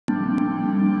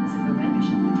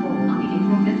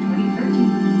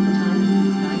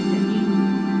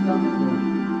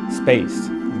Space,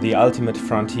 the ultimate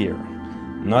frontier.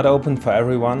 Not open for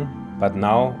everyone, but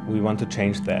now we want to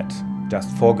change that. Just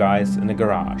 4 guys in a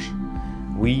garage.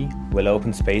 We will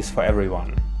open space for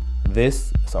everyone.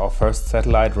 This is our first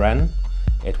satellite, Wren.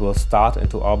 It will start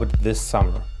into orbit this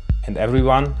summer. And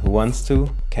everyone who wants to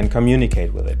can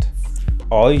communicate with it.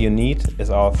 All you need is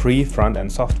our free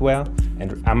front-end software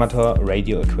and amateur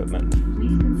radio equipment.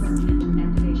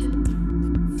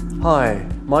 Hi,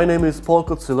 my name is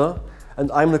Pocketqub-Femtosatellite and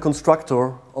I'm the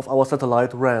constructor of our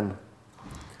satellite Wren.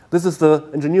 This is the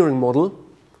engineering model.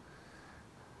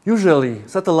 Usually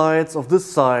satellites of this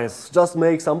size just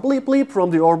make some bleep bleep from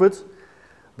the orbit,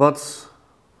 but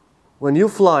when you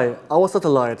fly our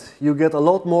satellite you get a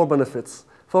lot more benefits.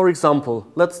 For example,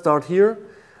 let's start here.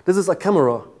 This is a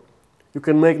camera. You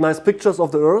can make nice pictures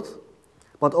of the Earth,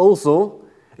 but also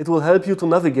it will help you to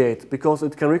navigate because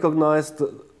it can recognize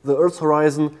the Earth's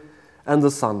horizon and the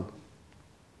sun.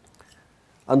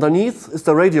 Underneath is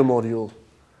the radio module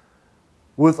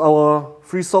with our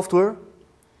free software,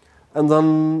 and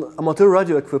then amateur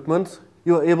radio equipment.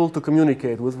 You are able to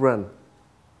communicate with Wren.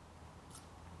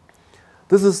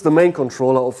 This is the main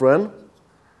controller of Wren.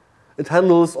 It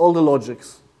handles all the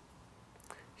logics.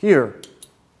 Here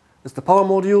is the power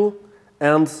module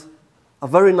and a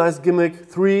very nice gimmick,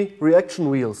 3 reaction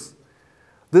wheels.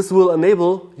 This will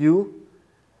enable you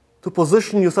to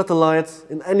position your satellite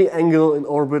in any angle in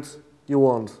orbit you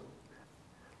want.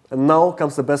 And now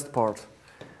comes the best part.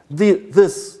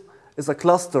 This is a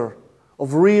cluster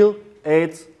of real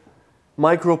 8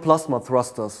 microplasma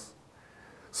thrusters.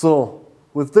 So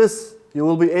with this you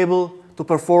will be able to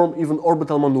perform even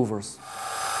orbital maneuvers.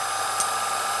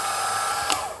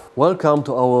 Welcome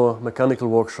to our mechanical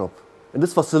workshop. In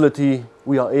this facility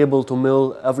we are able to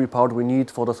mill every part we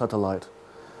need for the satellite.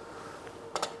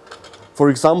 For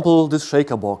example, this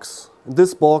shaker box. In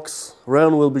this box,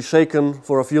 Wren will be shaken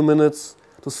for a few minutes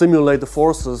to simulate the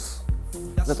forces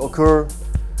that occur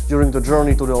during the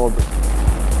journey to the orbit.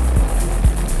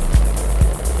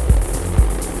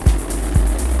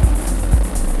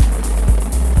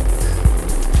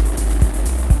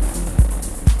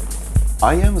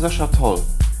 I am Sascha Toll,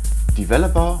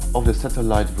 developer of the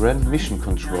satellite Wren mission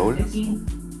control.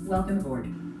 Welcome aboard.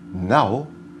 Now,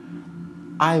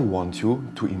 I want you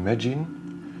to imagine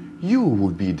you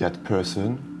would be that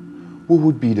person who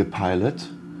would be the pilot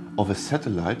of a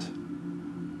satellite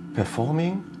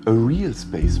performing a real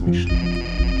space mission.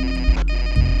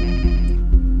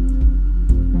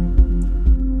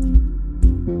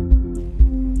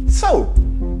 So,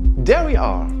 there we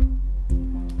are.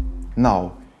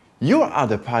 Now, you are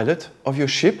the pilot of your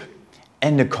ship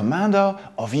and the commander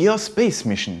of your space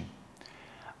mission.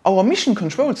 Our mission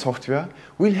control software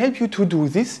will help you to do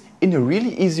this in a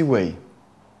really easy way.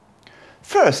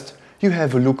 First, you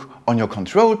have a look on your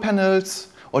control panels,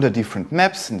 or the different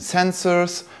maps and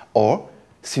sensors, or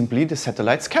simply the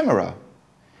satellite's camera.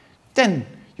 Then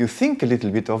you think a little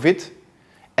bit of it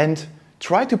and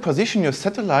try to position your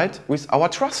satellite with our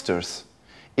thrusters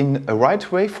in a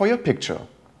right way for your picture.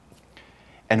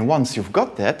 And once you've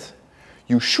got that,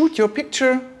 you shoot your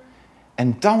picture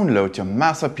and download your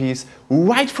masterpiece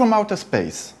right from outer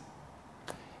space.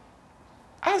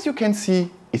 As you can see,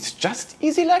 it's just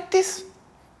easy like this.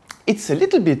 It's a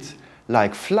little bit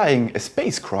like flying a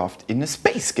spacecraft in a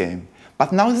space game,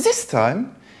 but now this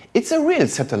time it's a real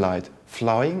satellite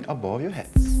flying above your heads.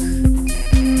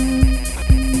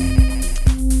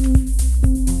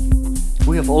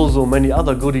 We have also many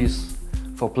other goodies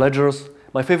for pledgers.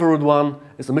 My favorite one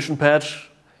is a mission patch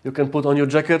you can put on your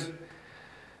jacket.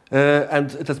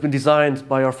 And it has been designed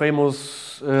by our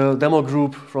famous demo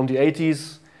group from the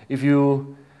 80s. If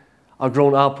you are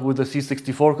grown up with the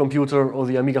C64 computer or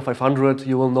the Amiga 500,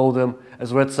 you will know them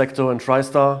as Red Sector and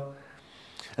TriStar.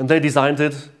 And they designed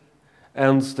it.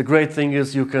 And the great thing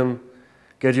is you can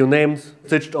get your name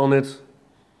stitched on it,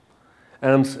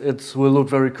 and it will look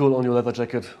very cool on your leather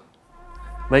jacket.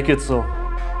 Make it so.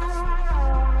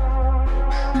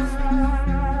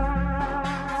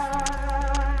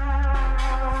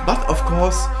 But of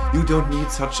course, you don't need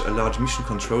such a large mission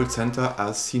control center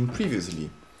as seen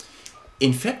previously.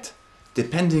 In fact,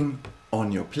 depending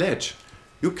on your pledge,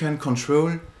 you can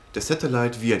control the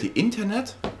satellite via the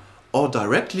internet or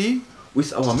directly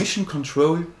with our mission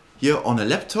control here on a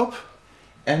laptop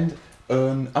and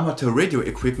an amateur radio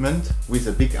equipment with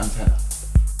a big antenna.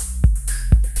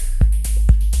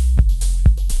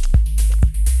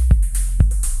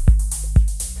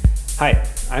 Hi,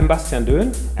 I'm Bastian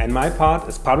Döhn, and my part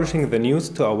is publishing the news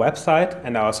to our website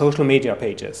and our social media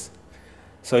pages.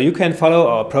 so you can follow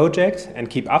our project and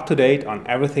keep up to date on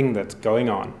everything that's going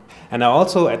on. And I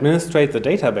also administrate the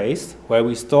database where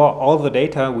we store all the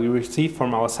data we receive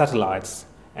from our satellites.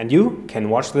 And you can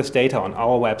watch this data on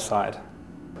our website.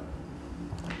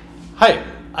 Hi,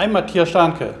 I'm Matthias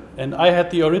Starnke, and I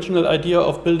had the original idea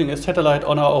of building a satellite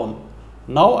on our own.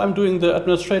 Now I'm doing the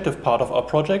administrative part of our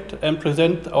project and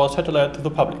present our satellite to the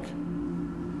public.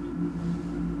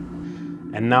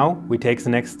 And now we take the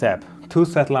next step, 2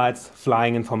 satellites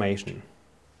flying information.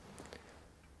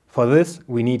 For this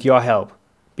we need your help.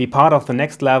 Be part of the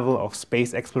next level of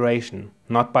space exploration,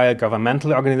 not by a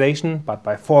governmental organization, but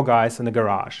by 4 guys in a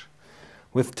garage.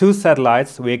 With 2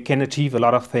 satellites we can achieve a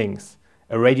lot of things.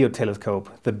 A radio telescope,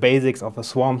 the basics of a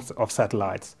swarm of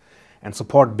satellites, and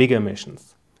support bigger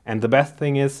missions. And the best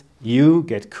thing is, you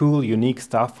get cool, unique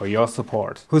stuff for your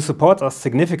support. Who supports us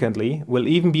significantly will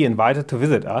even be invited to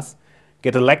visit us,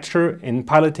 get a lecture in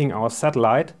piloting our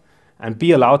satellite, and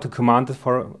be allowed to command it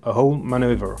for a whole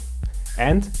maneuver.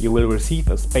 And you will receive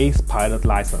a space pilot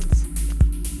license.